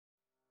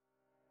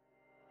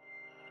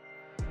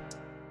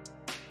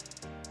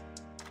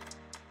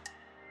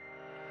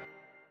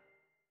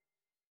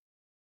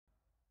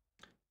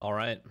All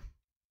right,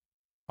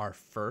 our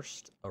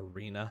first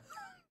arena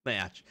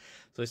match.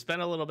 So I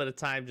spent a little bit of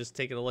time just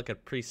taking a look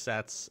at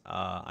presets.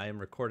 I am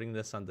recording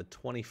this on the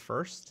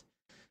 21st.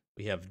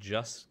 We have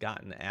just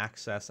gotten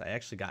access. I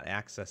actually got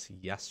access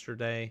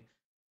yesterday,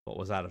 but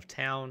was out of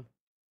town.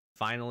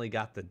 Finally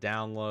got the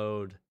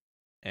download,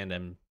 and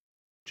I'm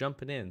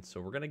jumping in. So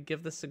we're going to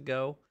give this a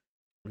go.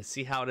 I'm going to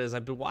see how it is.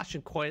 I've been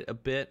watching quite a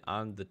bit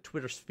on the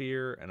Twitter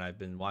sphere, and I've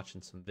been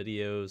watching some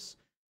videos.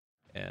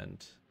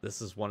 And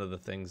this is one of the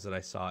things that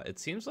I saw. It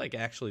seems like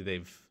actually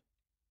they've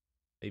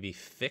maybe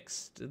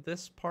fixed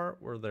this part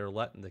where they're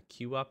letting the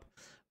queue up.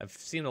 I've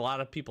seen a lot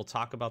of people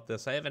talk about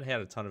this. I haven't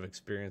had a ton of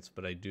experience,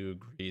 but I do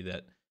agree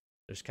that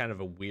there's kind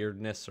of a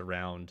weirdness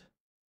around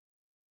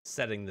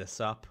setting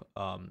this up.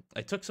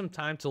 I took some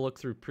time to look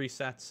through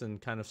presets and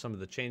kind of some of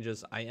the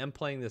changes. I am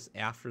playing this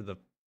after the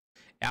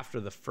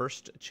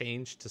first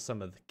change to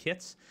some of the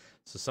kits.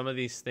 So some of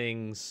these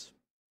things,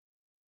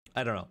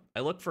 I don't know.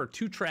 I look for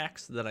 2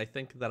 tracks that I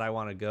think that I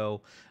want to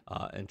go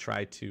and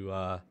try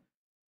to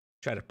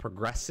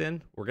progress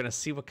in. We're gonna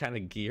see what kind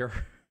of gear.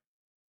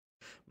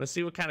 Let's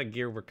see what kind of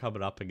gear we're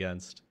coming up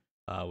against.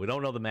 We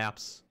don't know the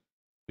maps.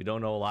 We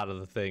don't know a lot of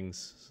the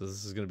things, so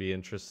this is gonna be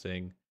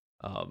interesting.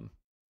 I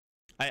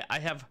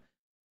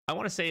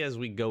want to say as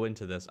we go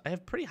into this, I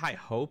have pretty high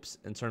hopes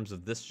in terms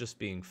of this just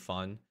being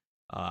fun.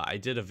 I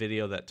did a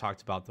video that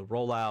talked about the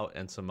rollout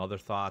and some other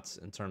thoughts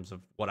in terms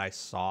of what I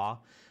saw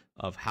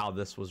of how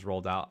this was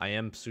rolled out. I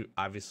am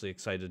obviously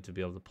excited to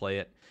be able to play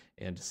it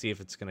and to see if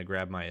it's going to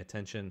grab my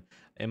attention.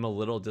 I'm a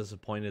little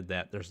disappointed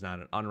that there's not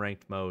an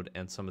unranked mode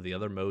and some of the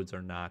other modes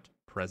are not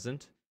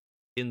present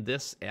in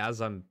this.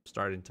 As I'm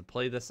starting to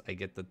play this, I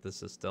get that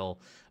this is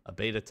still a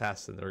beta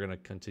test and they're going to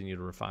continue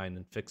to refine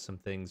and fix some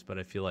things, but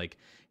I feel like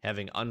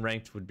having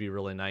unranked would be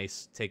really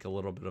nice, take a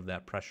little bit of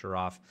that pressure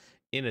off,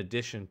 in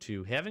addition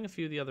to having a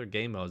few of the other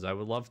game modes I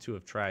would love to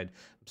have tried.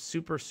 I'm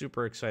super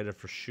excited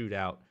for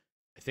Shootout.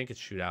 I think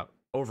it's Shootout.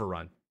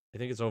 Overrun. I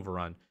think it's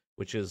Overrun,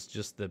 which is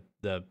just the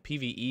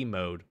PvE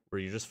mode where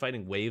you're just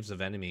fighting waves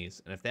of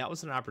enemies. And if that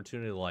was an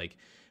opportunity to like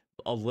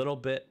a little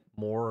bit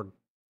more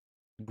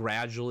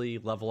gradually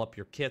level up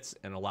your kits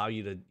and allow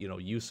you to,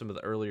 use some of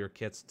the earlier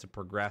kits to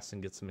progress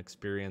and get some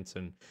experience,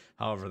 and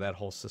however that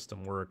whole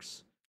system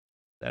works,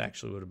 that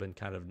actually would have been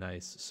kind of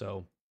nice.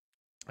 So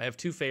I have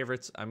 2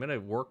 favorites. I'm going to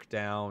work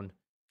down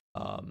a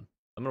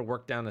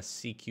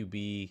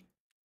CQB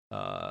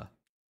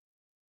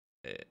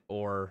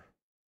or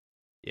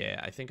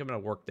yeah, I think I'm gonna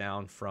work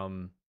down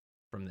from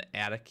the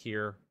attic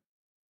here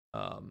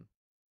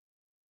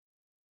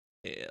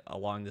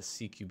along the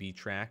CQB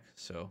track.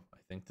 So I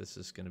think this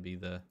is gonna be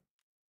the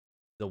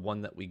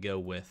one that we go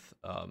with.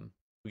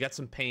 We got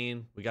some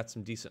pain, we got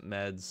some decent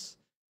meds.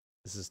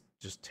 This is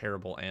just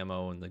terrible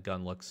ammo and the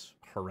gun looks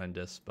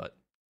horrendous, but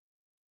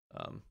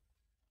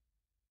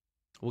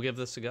we'll give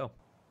this a go.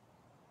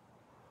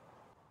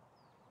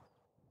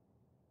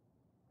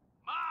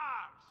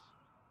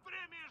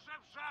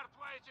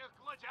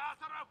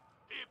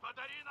 И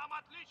подари нам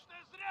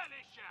отличное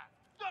зрелище!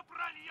 Да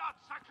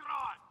прольется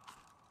кровь!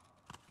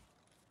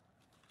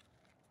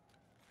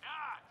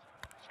 5,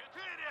 4,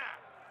 3,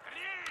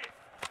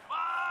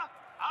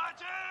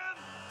 2, 1!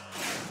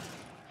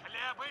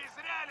 Хлеба и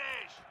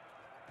зрелищ!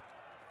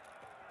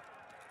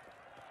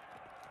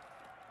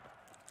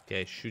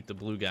 Okay, shoot the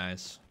blue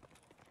guys.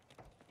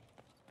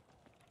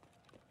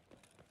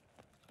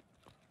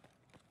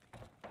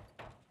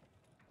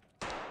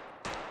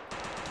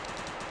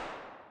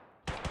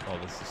 Oh,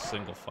 this is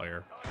single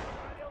fire.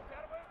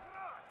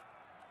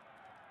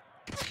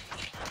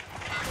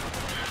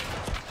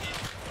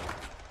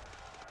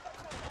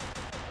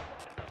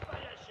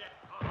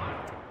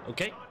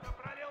 Okay.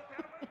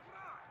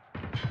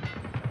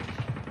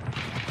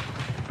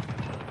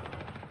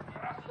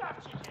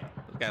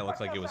 This guy looked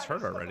like he was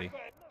hurt already.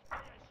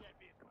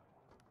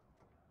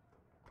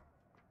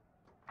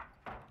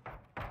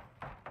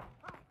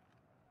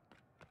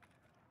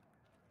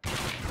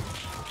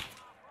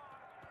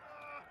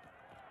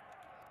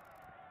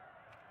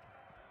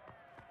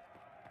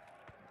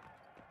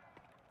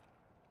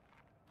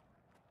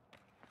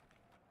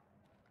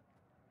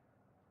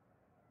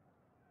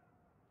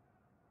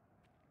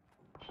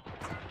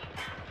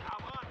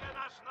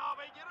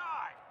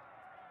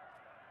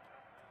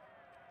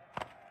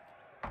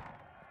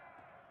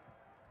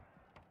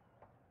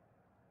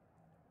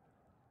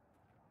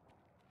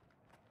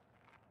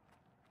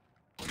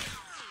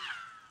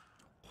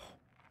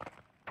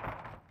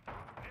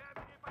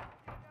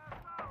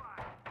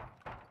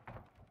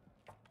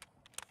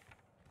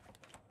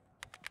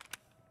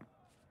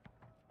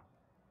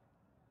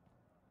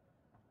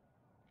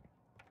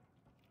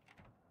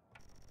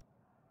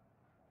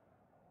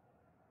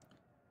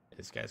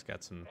 This guy's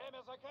got some...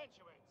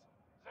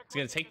 It's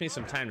gonna take me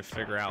some time to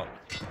figure out.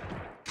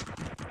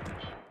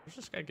 Where's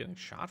this guy getting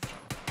shot from?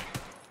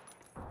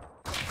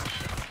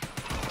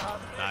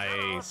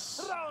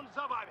 Nice.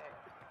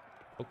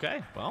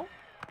 Okay, well.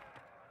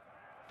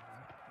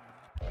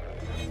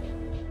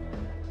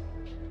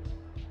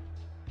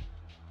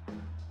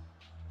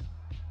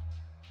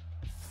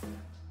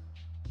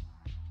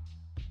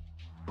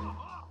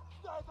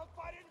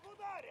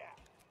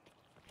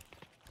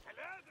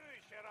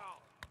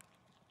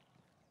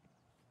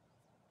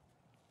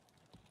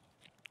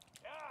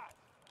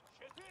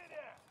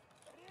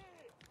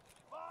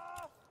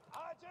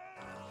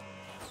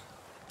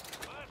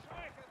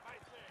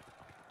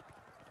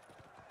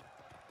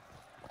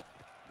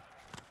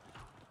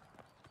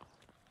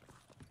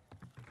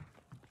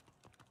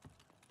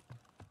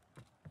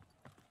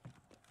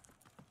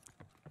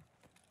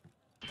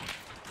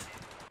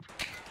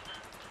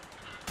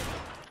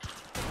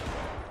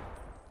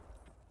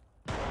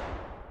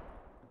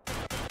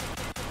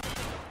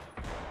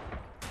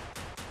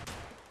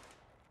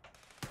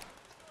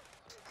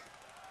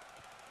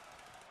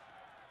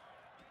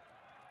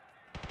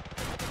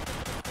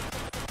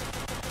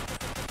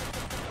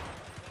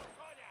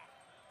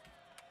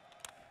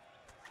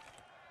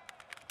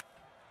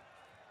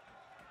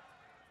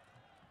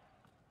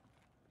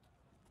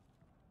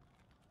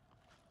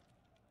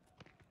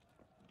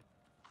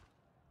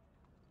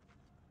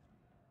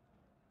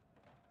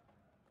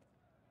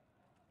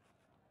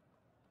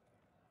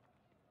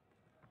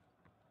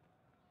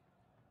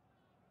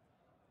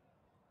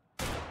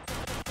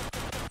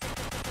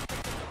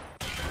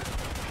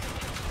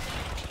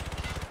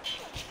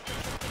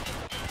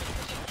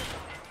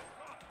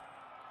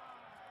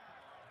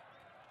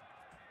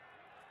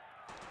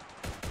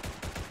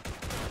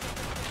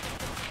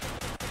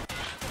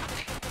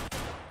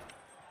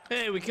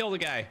 Hey, we killed a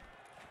guy.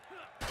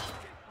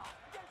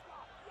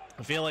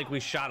 I feel like we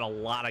shot a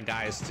lot of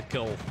guys to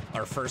kill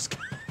our first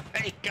guy.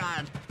 Hey,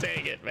 God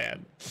dang it,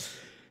 man.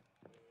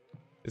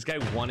 This guy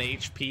 1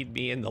 HP'd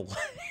me in the leg.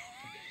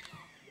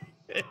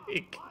 God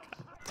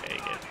dang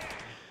it.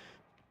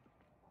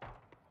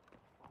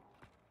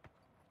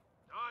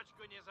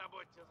 Точку не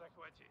забудьте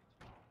захватить.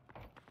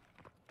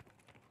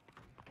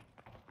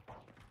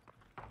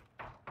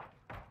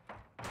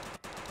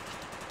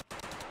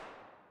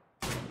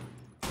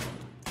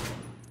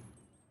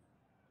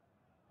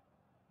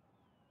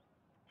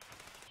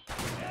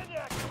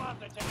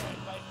 Команда теряет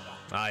бойца.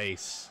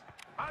 Nice.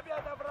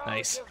 Победа в раунде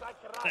Nice. за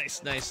красных.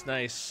 Nice, nice,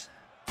 nice.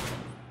 I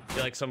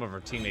feel like some of our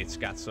teammates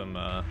got some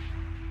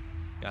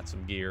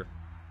gear.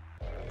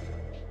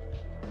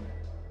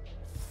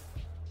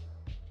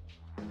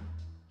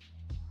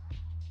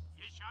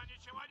 Еще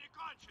ничего не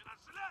кончено.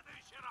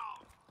 Следующий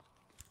раунд.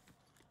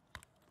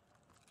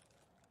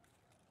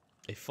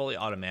 A fully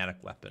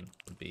automatic weapon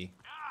would be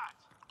 5,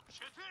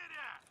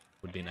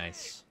 4,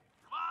 nice. 2,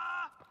 1.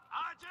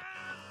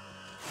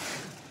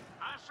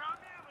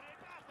 Ошумим,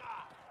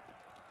 ребята!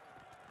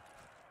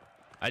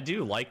 I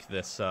do like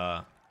this.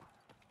 I'm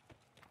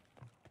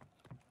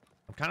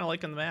kind of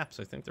liking the maps.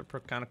 I think they're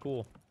kind of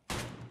cool.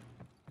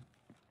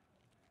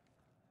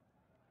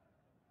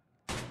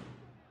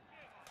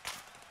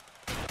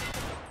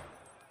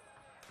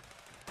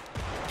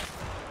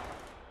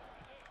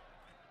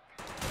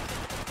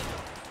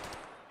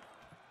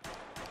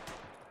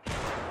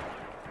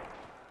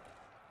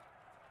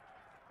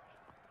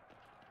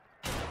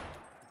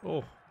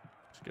 Oh,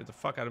 scared the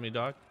fuck out of me,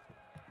 dog.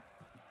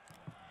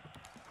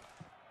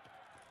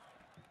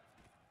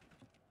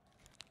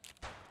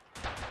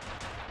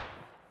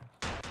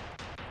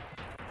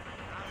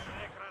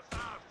 Красные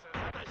красавцы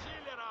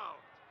затащили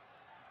раунд.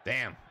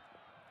 Damn.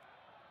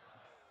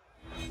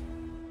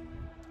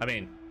 I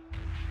mean,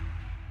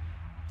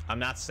 I'm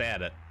not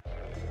sad at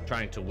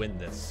trying to win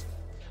this.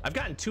 I've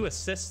gotten 2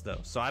 assists though,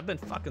 so I've been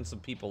fucking some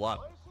people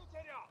up.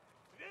 Слышите?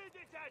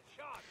 Видите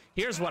отчет?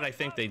 Here's what I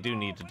think they do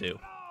need to do.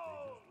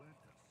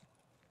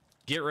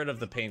 Get rid of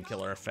the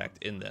painkiller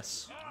effect in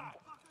this. 4,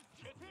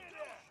 3,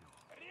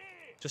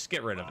 Just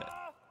get rid of it,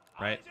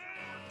 right?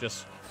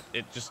 Just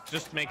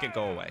make it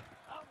go away.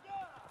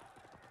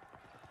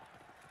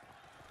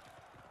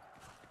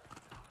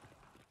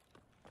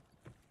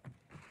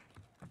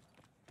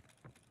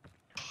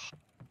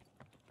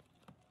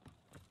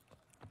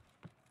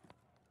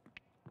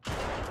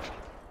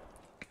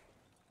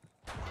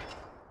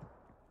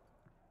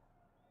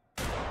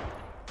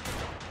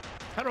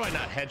 How do I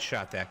not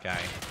headshot that guy?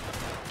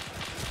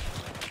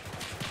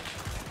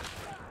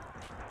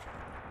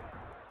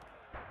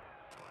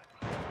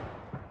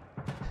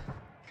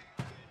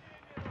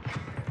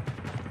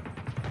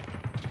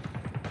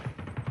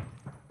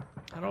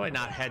 How do I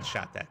not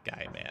headshot that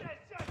guy, man?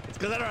 It's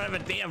because I don't have a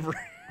damn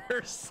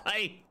rear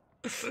sight.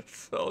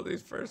 So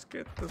this first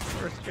kit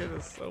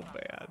is so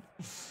bad.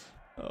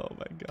 Oh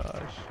my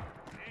gosh.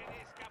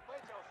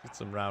 Get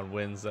some round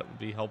wins, that would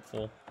be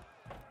helpful.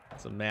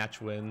 Some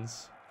match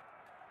wins.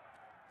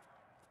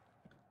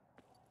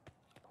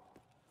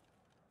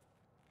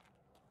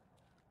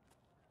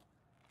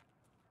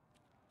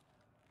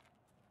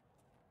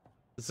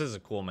 This is a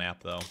cool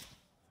map, though.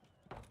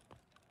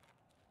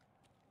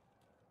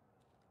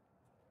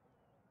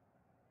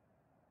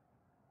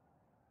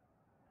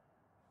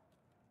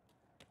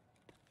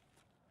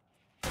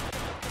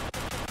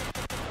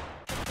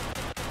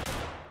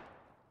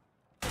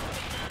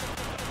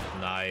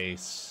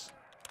 Nice.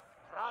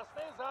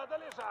 Красные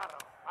задали жару.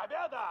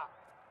 Победа!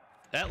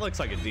 That looks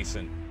like a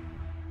decent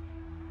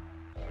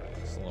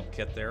just a little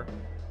kit there.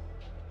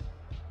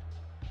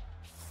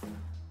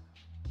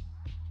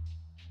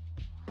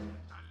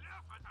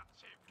 Лев этот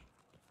тип.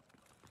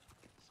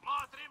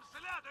 Смотрим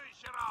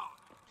следующий раунд.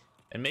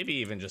 And maybe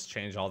even just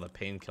change all the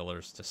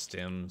painkillers to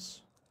stims.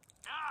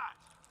 5,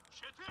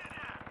 4, 3,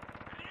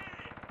 2,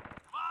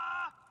 1.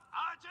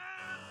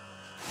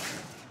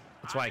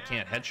 That's why I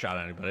can't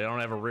headshot anybody. I don't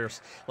have a rear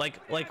like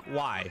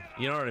why?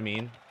 You know what I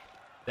mean?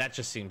 That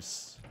just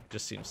seems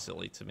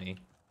silly to me.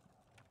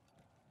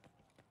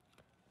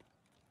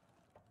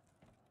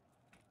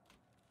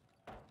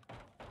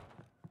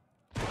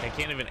 I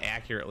can't even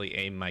accurately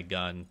aim my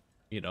gun,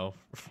 you know,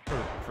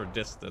 for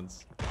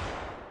distance.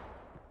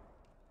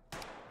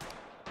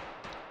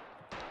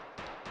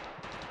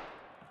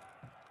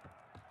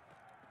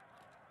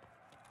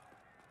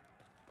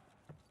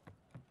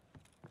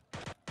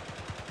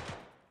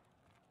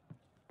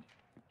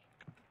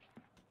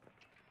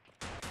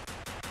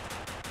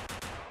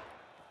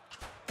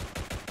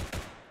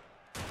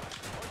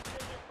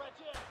 Последних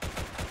потерь.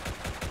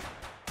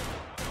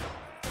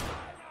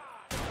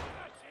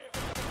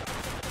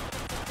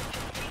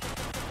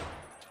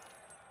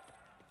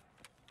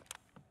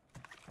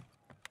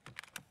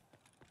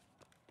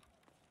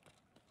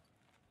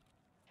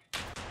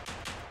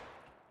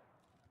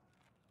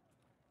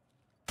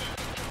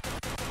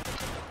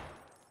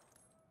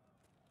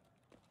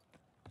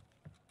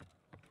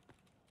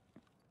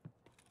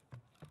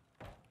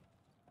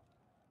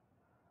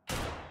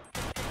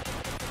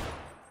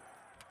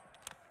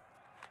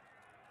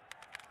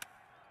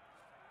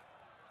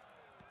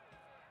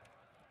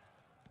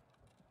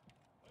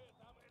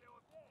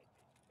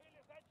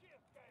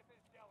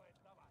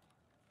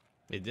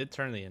 They did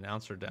turn the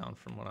announcer down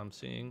from what I'm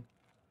seeing.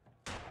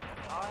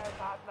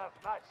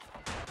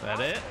 That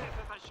it?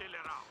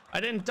 I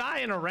didn't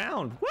die in a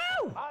round.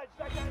 Woo!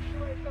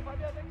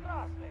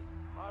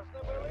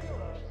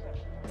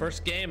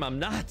 First game, I'm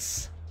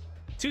nuts.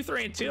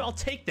 2-3-2. I'll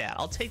take that.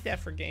 I'll take that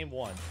for game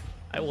one.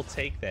 I will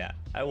take that.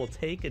 I will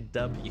take a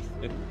W.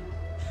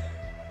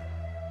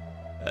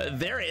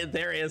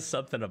 There is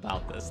something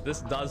about this.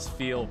 This does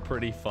feel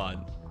pretty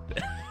fun.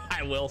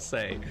 I will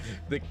say.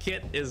 The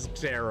kit is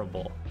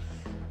terrible.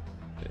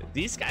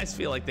 These guys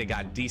feel like they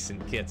got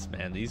decent kits,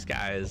 man. These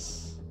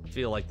guys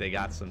feel like they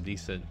got some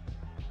decent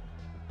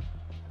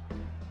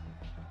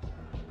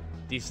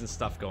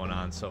stuff going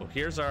on. So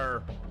here's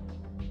our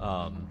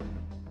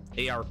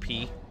ARP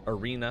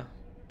arena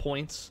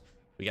points.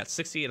 We got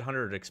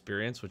 6,800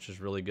 experience, which is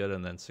really good,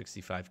 and then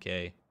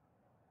 65k.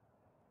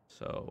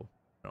 So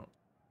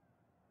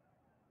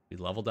we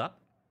leveled up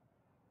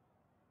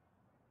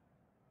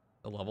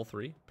a level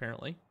 3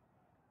 apparently.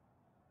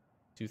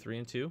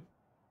 2-3-2.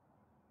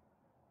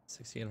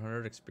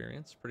 6,800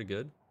 experience, pretty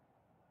good.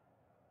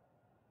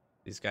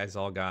 These guys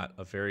all got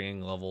a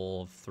varying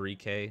level of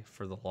 3k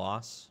for the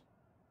loss.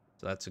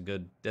 So that's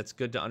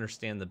good to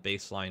understand the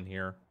baseline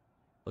here.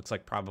 Looks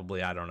like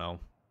probably, I don't know,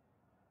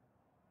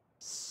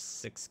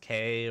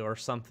 6k or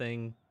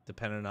something,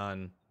 depending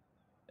on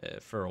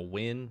for a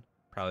win,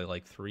 probably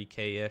like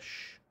 3k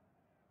ish.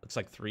 Looks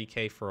like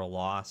 3k for a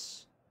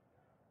loss.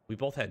 We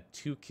both had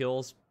 2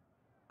 kills.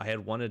 I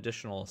had 1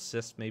 additional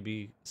assist,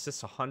 maybe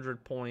assists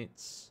 100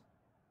 points.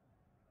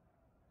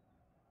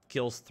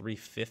 Kills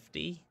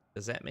 350.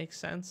 Does that make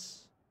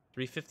sense?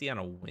 350 on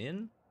a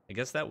win? I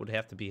guess that would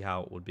have to be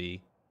how it would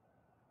be.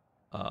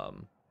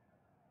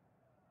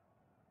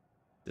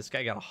 This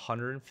guy got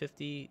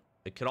 150.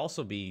 It could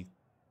also be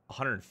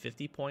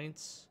 150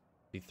 points.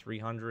 Be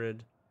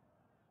 300.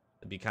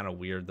 It'd be kind of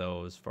weird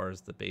though as far as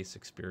the base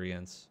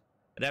experience.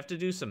 I'd have to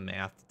do some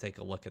math to take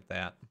a look at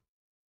that.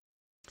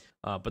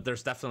 But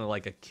there's definitely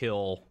like a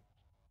kill,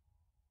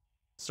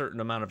 certain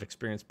amount of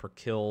experience per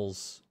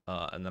kills,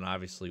 and then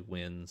obviously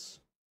wins.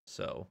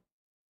 So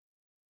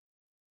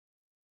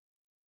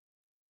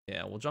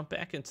yeah, we'll jump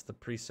back into the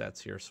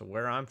presets here. So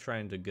where I'm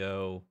trying to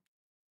go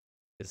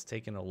is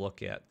taking a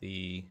look at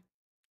the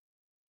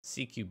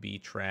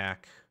CQB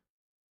track.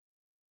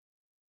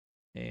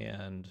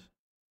 And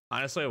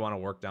honestly, I want to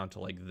work down to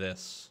like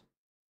this.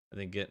 I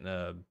think getting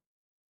a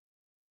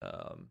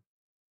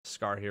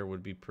Scar here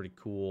would be pretty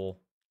cool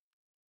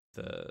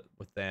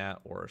with that,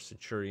 or a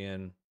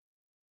Centurion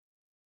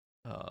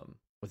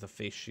with a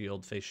face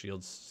shield. Face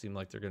shields seem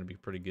like they're going to be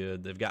pretty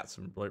good. They've got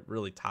some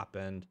really top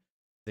end.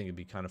 I think it'd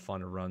be kind of fun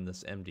to run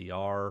this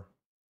MDR.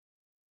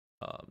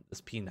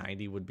 This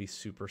P90 would be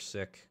super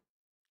sick.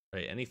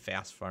 Right, any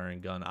fast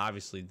firing gun.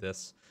 Obviously,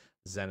 this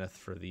Zenith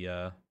for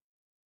the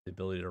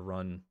ability to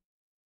run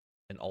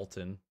an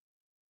Alton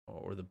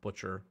or the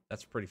Butcher.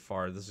 That's pretty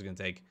far. This is going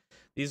to take.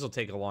 These will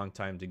take a long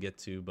time to get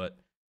to, but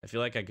I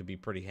feel like I could be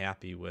pretty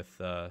happy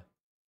with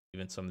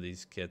even some of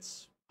these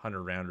kits.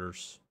 100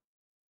 rounders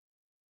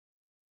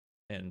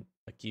and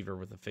a Kiever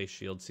with a face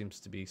shield seems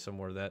to be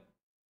somewhere that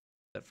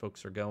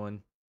folks are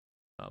going.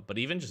 But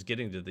even just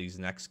getting to these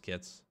next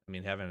kits, I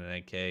mean, having an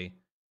AK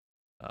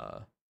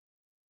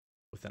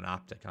with an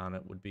optic on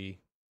it would be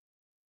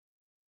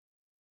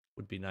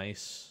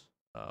nice,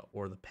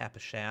 or the Papa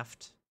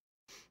Shaft.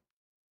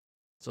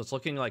 So it's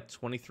looking like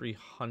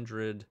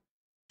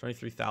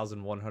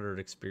 23,100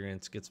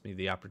 experience gets me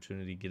the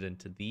opportunity to get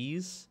into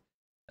these,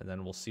 and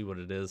then we'll see what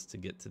it is to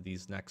get to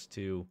these next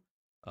two.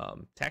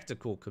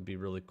 Tactical could be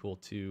really cool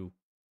too.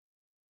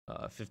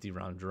 50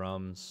 round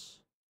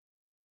drums,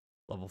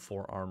 level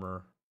 4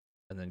 armor,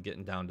 and then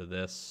getting down to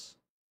this.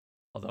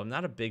 Although I'm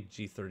not a big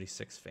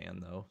G36 fan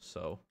though,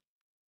 so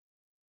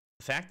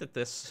the fact that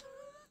this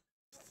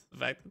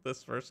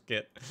first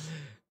kit,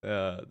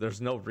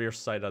 there's no rear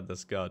sight on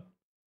this gun.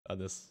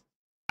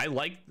 I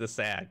like the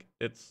SAG.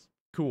 It's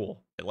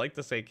cool. I like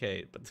this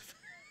AK, but the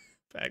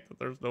fact that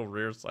there's no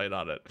rear sight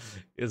on it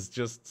is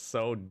just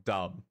so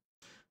dumb,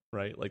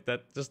 right? Like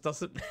that just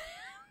doesn't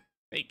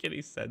make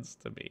any sense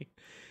to me.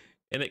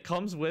 And it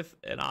comes with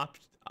an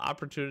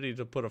opportunity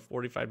to put a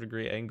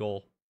 45-degree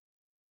angle.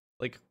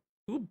 Like,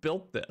 who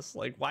built this?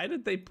 Like, why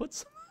did they put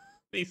some of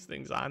these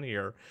things on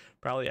here?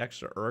 Probably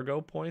extra ergo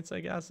points,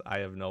 I guess. I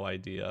have no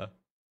idea.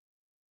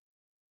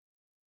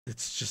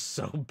 It's just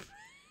so.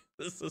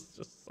 This is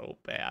just so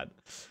bad.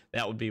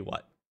 That would be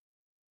what?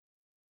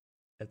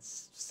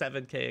 That's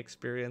 7k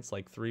experience,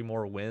 like 3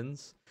 more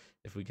wins.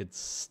 If we could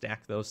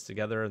stack those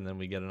together, and then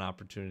we get an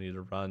opportunity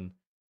to run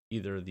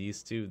either of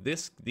these two.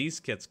 These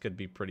kits could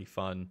be pretty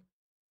fun,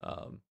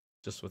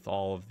 just with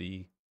all of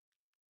the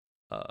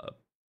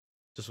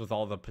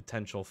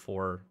potential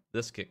for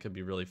this kit could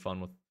be really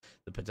fun with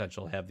the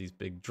potential to have these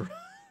big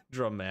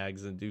drum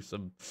mags and do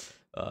some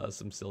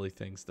silly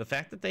things. The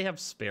fact that they have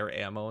spare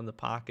ammo in the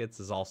pockets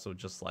is also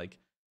just like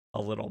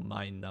a little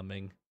mind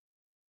numbing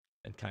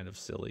and kind of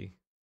silly.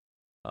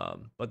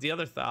 But the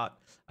other thought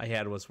I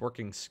had was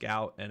working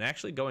scout and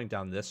actually going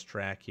down this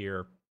track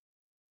here.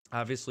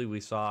 Obviously, we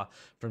saw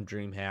from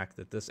DreamHack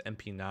that this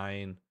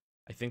MP9,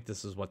 I think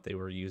this is what they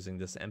were using.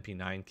 This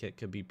MP9 kit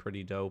could be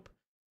pretty dope.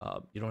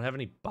 You don't have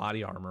any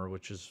body armor,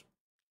 which is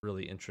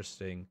really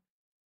interesting.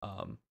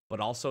 But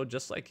also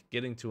just like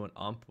getting to an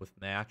ump with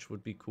match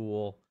would be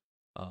cool.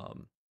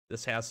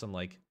 This has some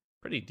like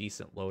pretty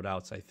decent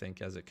loadouts, I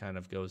think, as it kind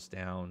of goes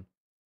down.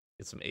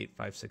 Get some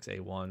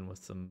 8.56A1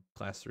 with some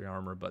class 3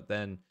 armor, but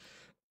then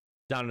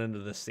down into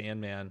the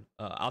Sandman.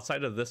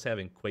 Outside of this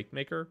having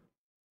Quakemaker,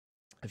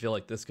 I feel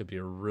like this could be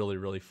a really,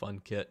 really fun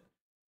kit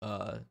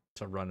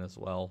to run as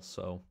well.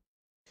 So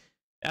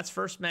that's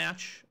first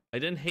match. I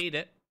didn't hate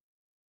it.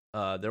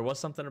 There was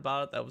something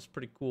about it that was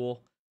pretty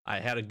cool. I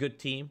had a good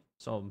team,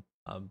 so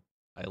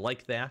I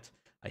like that.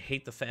 I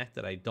hate the fact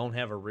that I don't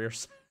have a rear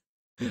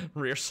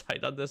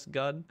sight on this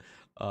gun.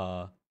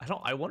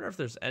 I wonder if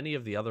there's any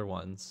of the other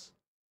ones.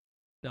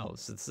 No,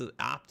 since it's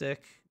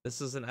optic, this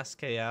is an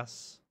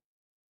SKS.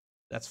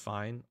 That's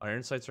fine.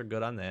 Iron sights are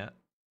good on that.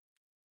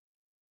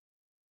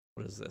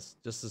 What is this?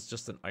 This is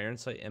just an iron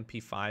sight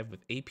MP5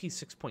 with AP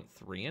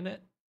 6.3 in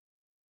it.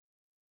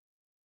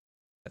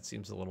 That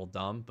seems a little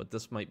dumb, but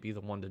this might be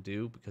the one to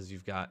do because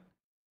you've got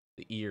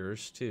the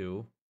ears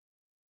too.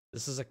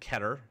 This is a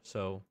Keter,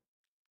 so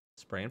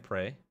spray and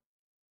pray.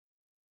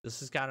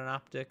 This has got an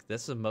optic.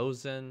 This is a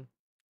Mosin.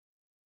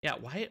 Yeah,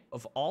 why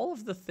of all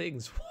of the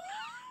things,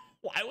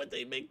 why would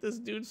they make this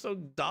dude so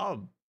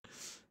dumb?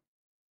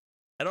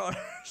 I don't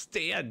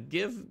understand.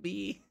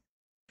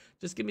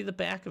 Just give me the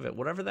back of it.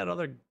 Whatever that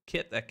other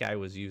kit that guy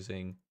was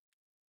using.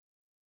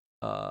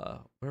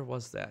 Where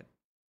was that?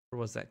 Where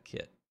was that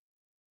kit?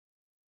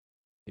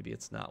 Maybe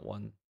it's not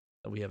one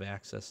that we have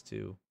access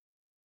to.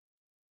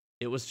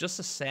 It was just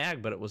a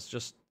SAG, but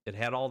it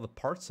had all the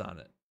parts on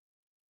it.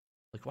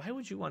 Like, why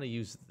would you want to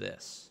use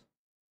this?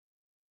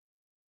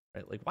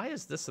 Right? Like, why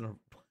is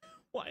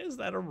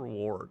that a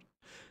reward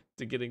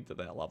to getting to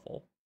that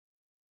level?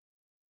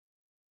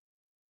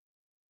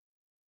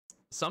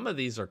 Some of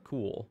these are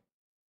cool.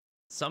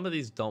 Some of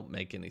these don't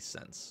make any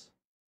sense.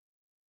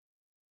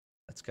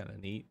 That's kind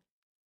of neat.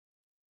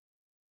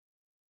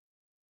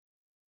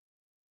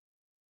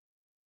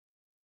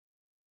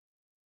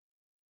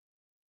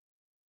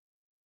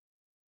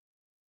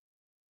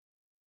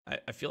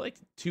 I feel like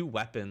 2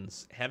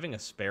 weapons, having a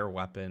spare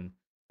weapon,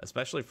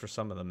 especially for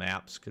some of the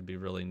maps, could be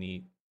really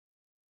neat.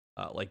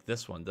 Like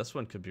this one. This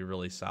one could be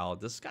really solid.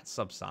 This has got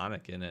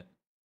subsonic in it.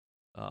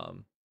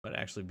 But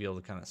actually be able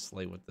to kind of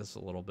slay with this a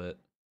little bit.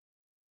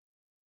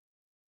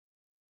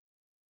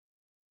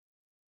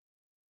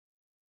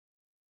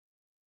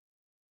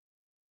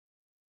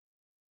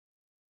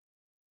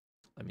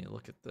 I mean,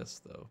 look at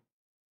this, though.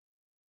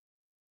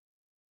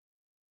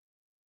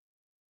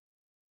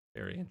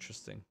 Very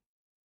interesting.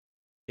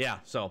 Yeah,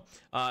 so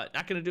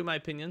not going to do my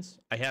opinions.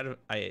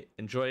 I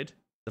enjoyed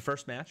the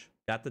first match.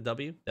 Got the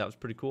W. That was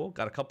pretty cool.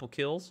 Got a couple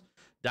kills.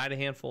 Died a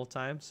handful of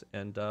times,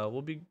 and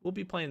we'll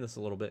be playing this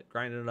a little bit,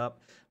 grinding it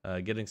up,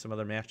 getting some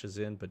other matches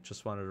in. But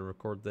just wanted to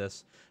record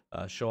this,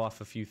 show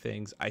off a few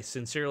things. I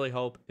sincerely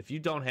hope if you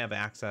don't have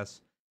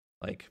access,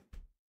 like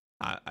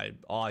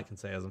all I can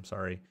say is I'm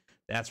sorry.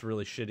 That's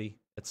really shitty.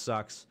 It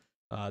sucks.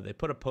 They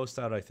put a post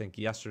out, I think,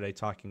 yesterday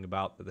talking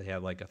about that they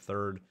had like a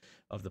third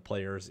of the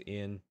players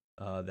in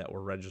that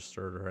were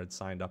registered or had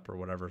signed up or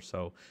whatever.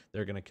 So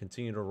they're going to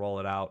continue to roll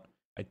it out.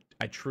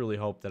 I truly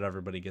hope that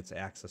everybody gets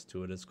access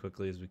to it as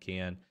quickly as we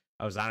can.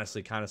 I was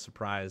honestly kind of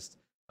surprised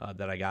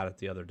that I got it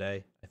the other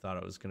day. I thought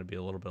it was going to be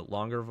a little bit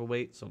longer of a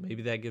wait, so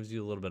maybe that gives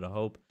you a little bit of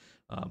hope.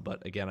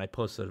 But again, I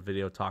posted a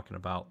video talking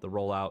about the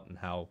rollout and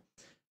how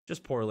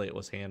just poorly it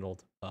was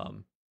handled.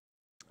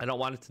 I don't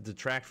want it to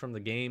detract from the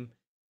game,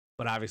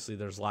 but obviously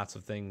there's lots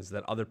of things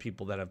that other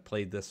people that have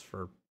played this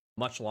for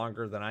much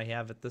longer than I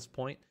have at this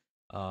point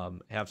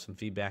have some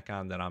feedback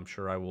on that I'm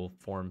sure I will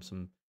form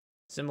some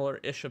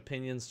similar-ish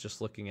opinions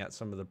just looking at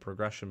some of the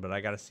progression, but I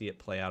got to see it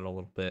play out a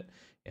little bit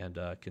and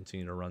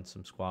continue to run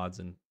some squads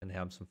and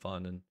have some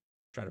fun and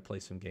try to play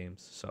some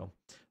games. So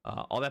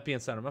all that being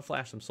said, I'm going to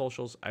flash some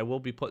socials. I will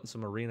be putting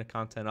some arena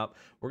content up.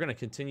 We're going to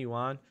continue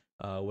on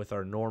with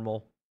our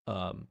normal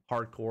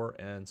hardcore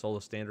and solo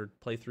standard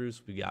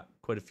playthroughs. We got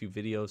quite a few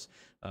videos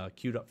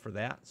queued up for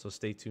that, so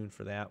stay tuned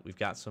for that. We've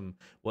got some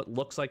what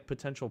looks like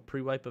potential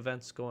pre-wipe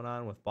events going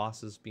on with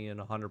bosses being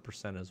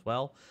 100% as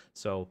well.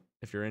 So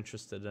if you're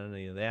interested in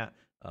any of that,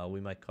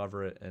 we might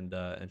cover it and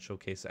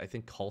showcase it. I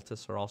think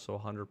cultists are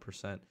also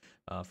 100%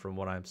 from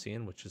what I'm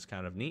seeing, which is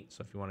kind of neat.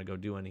 So if you want to go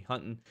do any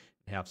hunting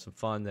and have some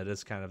fun, that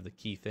is kind of the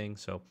key thing.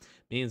 So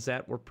means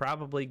that we're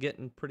probably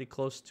getting pretty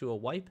close to a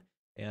wipe.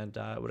 And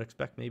I would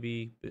expect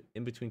maybe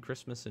in between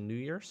Christmas and New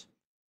Year's.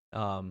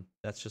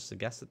 That's just a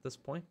guess at this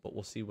point, but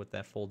we'll see what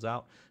that folds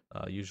out.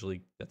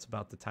 Usually that's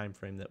about the time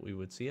frame that we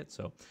would see it.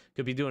 So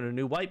could be doing a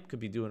new wipe, could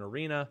be doing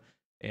arena,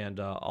 and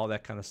all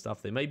that kind of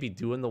stuff. They might be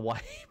doing the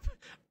wipe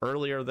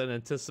earlier than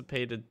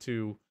anticipated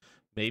to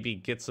maybe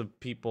get some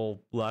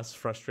people less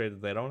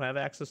frustrated they don't have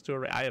access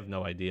to it. I have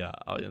no idea.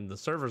 And the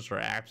servers are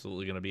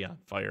absolutely going to be on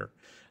fire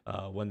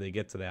when they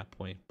get to that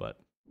point, but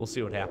we'll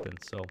see what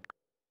happens. So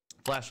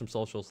flash some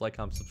socials, like,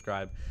 comment,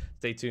 subscribe.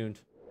 Stay tuned.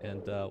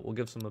 and we'll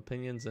give some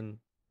opinions and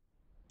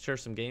share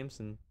some games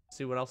and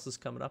see what else is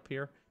coming up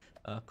here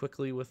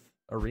quickly with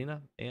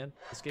Arena and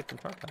Escape from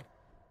Tarkov.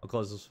 I'll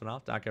close this one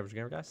out. Doc Average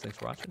Gamer, guys. Thanks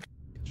for watching.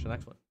 Catch you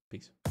next one.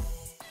 Peace.